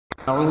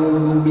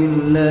أعوذ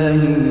بالله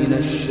من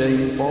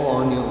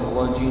الشيطان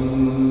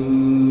الرجيم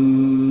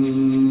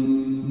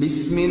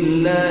بسم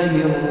الله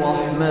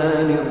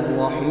الرحمن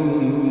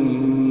الرحيم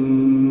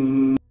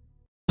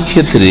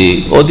ক্ষেত্রে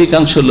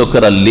অধিকাংশ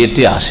লোকেরা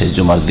লেটে আসে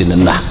জুমার দিনে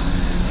না,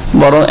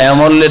 বরং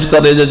এমন লেট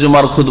করে যে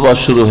জুমার খুতবা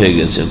শুরু হয়ে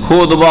গেছে,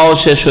 খুতবাও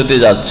শেষ হতে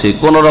যাচ্ছে,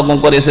 কোন রকম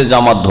করে এসে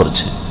জামাত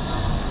ধরছে।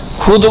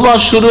 খুতবা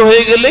শুরু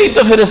হয়ে গেলেই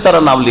তো ফেরেশতারা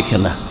নাম লিখে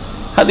না।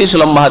 হাদিস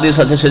লম্বা হাদিস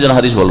আছে, সেজন্য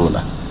হাদিস বলবো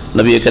না।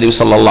 নবী করিম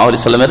সাল্লাল্লাহু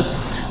আলাইহি সাল্লামের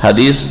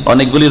হাদিস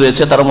অনেকগুলি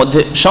রয়েছে, তার মধ্যে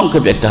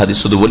সংক্ষেপে একটা হাদিস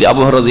শুধু বলি।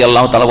 আবু হুরায়রা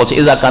রাদিয়াল্লাহু তাআলা বলেন,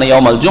 ইযা কানা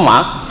ইয়াউমুল জুমআ,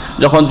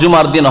 যখন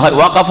জুমার দিন হয়,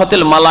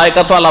 ওয়াকাফাতিল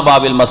মালায়েকাতু আলা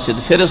বাবিল মসজিদ,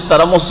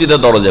 ফেরেশতারা মসজিদের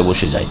দরজায়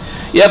বসে যায়।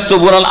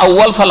 ইয়াকতুবুনাল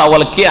আউয়াল ফাল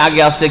আউয়াল, কে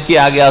আগে আসছে কে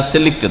আগে আসছে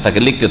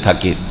লিখতে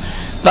থাকে।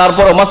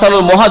 তারপর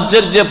মাসালুল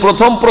মুহাজ্জির, যে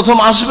প্রথম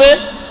আসবে,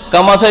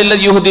 কামাসাইল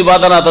ইহুদি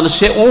বাদানাতান,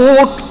 সে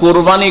উট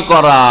কুরবানি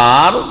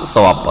করার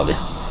সওয়াব পাবে।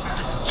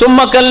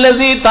 সুম্মা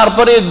কাল্লাযী,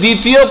 তারপরে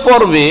দ্বিতীয়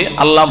পর্বে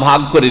আল্লাহ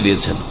ভাগ করে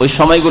দিয়েছেন ওই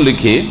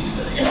সময়গুলিকে,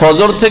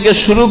 ফজর থেকে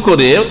শুরু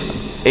করে,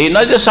 এই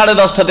নয় যে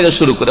 10:30 থেকে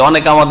শুরু করে।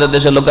 অনেকে আমাদের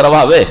দেশের লোকেরা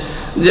ভাবে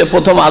যে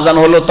প্রথম আজান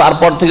হলো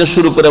তারপর থেকে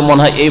শুরু করে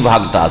মনে হয় এই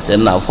ভাগটা আছে।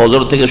 না,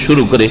 ফজর থেকে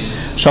শুরু করে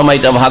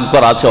সময়টা ভাগ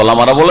করা আছে।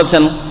 ওলামারা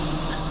বলেছেন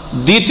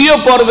দ্বিতীয়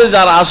পর্বে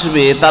যারা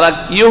আসবে তারা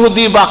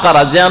ইহুদি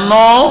বাকারা, যেন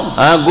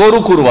গরু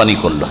কুরবানি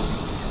করলো।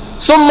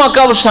 সুম্মা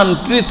কাবশান,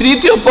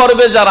 তৃতীয়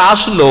পর্বে যারা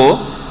আসলো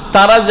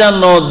তারা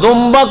যেন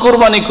দুম্বা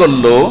কুরবানি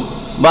করলো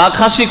বা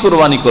খাসি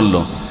কুরবানি করলো।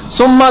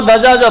 সুম্মা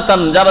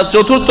দাজাজাতান, যারা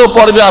চতুর্থ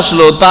পর্বে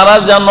আসলো তারা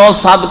যেন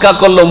সাদকা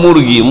করলো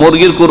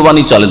মুরগির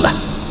কুরবানি চলে না,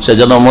 সে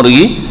যেন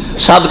মুরগি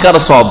সাদকার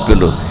সওয়াব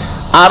পেল।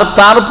 আর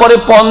তারপরে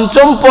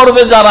পঞ্চম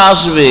পর্বে যারা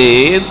আসবে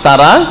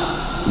তারা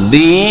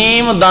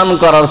ডিম দান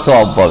করার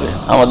সওয়াব পাবে।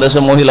 আমাদের দেশে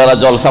মহিলারা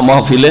জলসা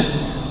মাহফিলে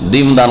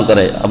ডিম দান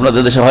করে,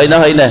 আপনাদের দেশে হয় না?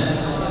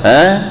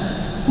 হ্যাঁ,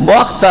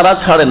 বক্তারা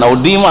ছাড়ে না, ও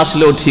ডিম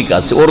আসলেও ঠিক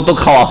আছে, ওর তো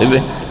খাওয়া হবে,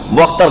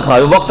 বক্তার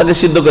খাওয়াবে, বক্তাকে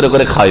সিদ্ধ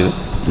করে খাওয়াবে।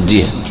 জি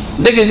হ্যাঁ,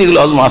 দেখেছি এগুলো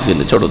আজ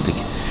মাহফিলে ছোট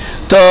থেকে।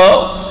 তো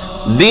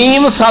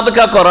ডিম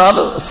সাদকা করার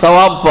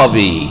সওয়াব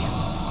পাবে।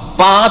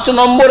 5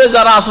 নম্বরে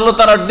যারা আসলো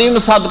তারা ডিম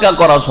সাদকা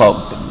করার সওয়াব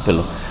পেল।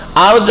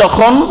 আর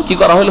যখন কি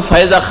করা হলো,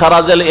 ফায়জা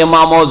খারাজাল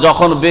ইমাম,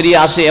 যখন বেরিয়ে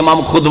আসে ইমাম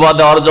খুতবা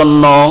দেওয়ার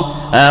জন্য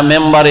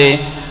মেম্বারে,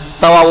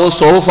 তাওয়াউ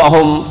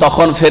সুহুফাহুম,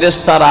 তখন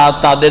ফেরেশতারা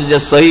তাদের যে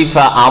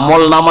সহিফা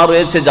আমল নামা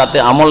রয়েছে, যাতে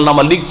আমল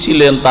নামা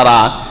লিখছিলেন তারা,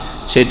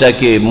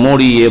 সেটাকে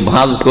মুড়িয়ে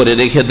ভাঁজ করে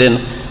রেখে দেন।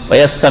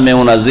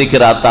 ওয়াস্তামিউনা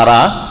যিকরা, তারা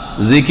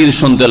জিকির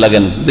শুনতে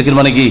লাগেন। জিকির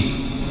মানে কি?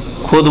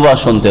 খুতবা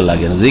শুনতে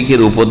লাগেন,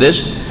 জিকির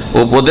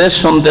উপদেশ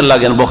শুনতে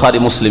লাগেন। বুখারী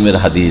মুসলিমের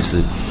হাদিস।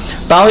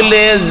 তাহলে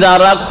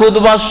যারা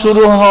খুতবা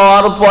শুরু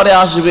হওয়ার পরে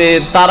আসবে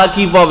তারা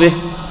কি পাবে?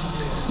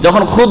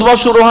 যখন খুতবা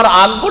শুরু হওয়ার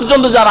আগ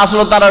পর্যন্ত যারা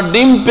আসলো তারা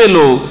ডিম পেল,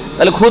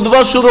 তাহলে খুতবা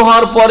শুরু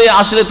হওয়ার পরে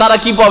আসলে তারা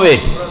কি পাবে?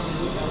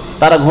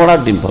 তারা ঘোড়ার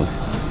ডিম পাবে।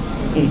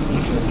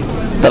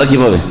 তারা কি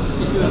পাবে?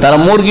 তারা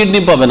মুরগির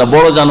ডিম পাবে না,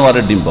 বড়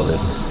জানোয়ারের ডিম পাবে,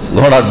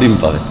 ঘোড়ার ডিম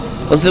পাবে।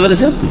 বুঝতে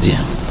পেরেছেন? জি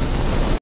হ্যাঁ।